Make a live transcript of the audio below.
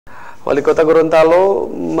Wali Kota Gorontalo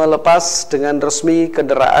melepas dengan resmi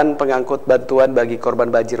kendaraan pengangkut bantuan bagi korban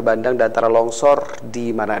banjir bandang dan tanah longsor di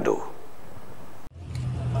Manado.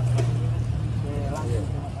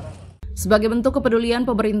 Sebagai bentuk kepedulian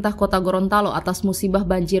pemerintah Kota Gorontalo atas musibah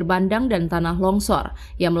banjir bandang dan tanah longsor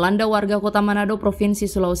yang melanda warga Kota Manado, Provinsi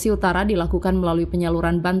Sulawesi Utara dilakukan melalui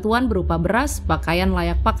penyaluran bantuan berupa beras, pakaian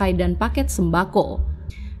layak pakai, dan paket sembako.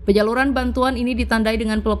 Penyaluran bantuan ini ditandai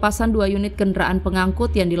dengan pelepasan 2 unit kendaraan pengangkut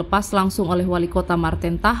yang dilepas langsung oleh Wali Kota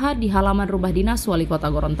Marten Taha di halaman rumah dinas Wali Kota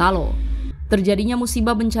Gorontalo. Terjadinya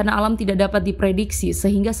musibah bencana alam tidak dapat diprediksi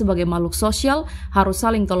sehingga sebagai makhluk sosial harus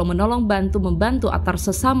saling tolong-menolong, bantu-membantu antar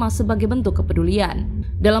sesama sebagai bentuk kepedulian.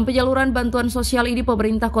 Dalam penyaluran bantuan sosial ini,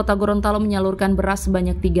 pemerintah Kota Gorontalo menyalurkan beras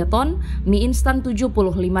sebanyak 3 ton, mie instan 75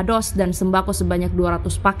 dos, dan sembako sebanyak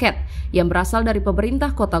 200 paket yang berasal dari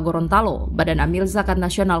pemerintah Kota Gorontalo, Badan Amil Zakat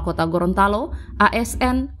Nasional Kota Gorontalo,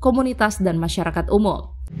 ASN, komunitas, dan masyarakat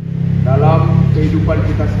umum. Dalam kehidupan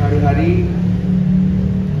kita sehari-hari,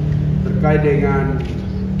 terkait dengan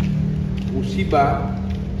musibah,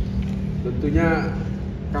 tentunya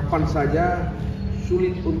kapan saja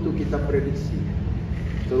sulit untuk kita prediksi,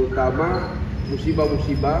 terutama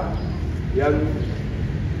musibah-musibah yang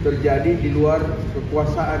terjadi di luar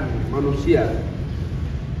kekuasaan manusia.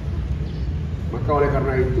 Maka oleh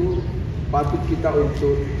karena itu patut kita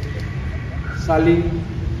untuk saling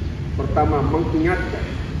pertama mengingatkan,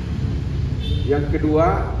 yang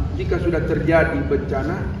kedua jika sudah terjadi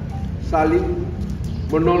bencana saling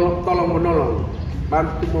menolong, tolong-menolong,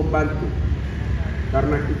 bantu-membantu,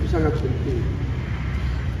 karena itu sangat penting.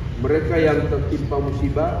 Mereka yang tertimpa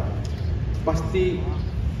musibah pasti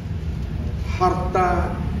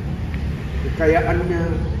harta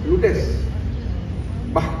kekayaannya ludes,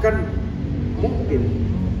 bahkan mungkin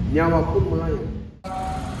nyawa pun melayang.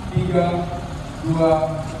 3, 2,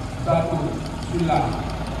 1, silang.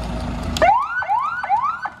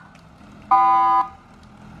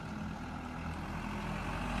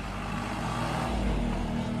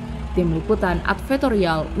 Tim Liputan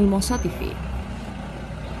Advertorial, Mimosa TV.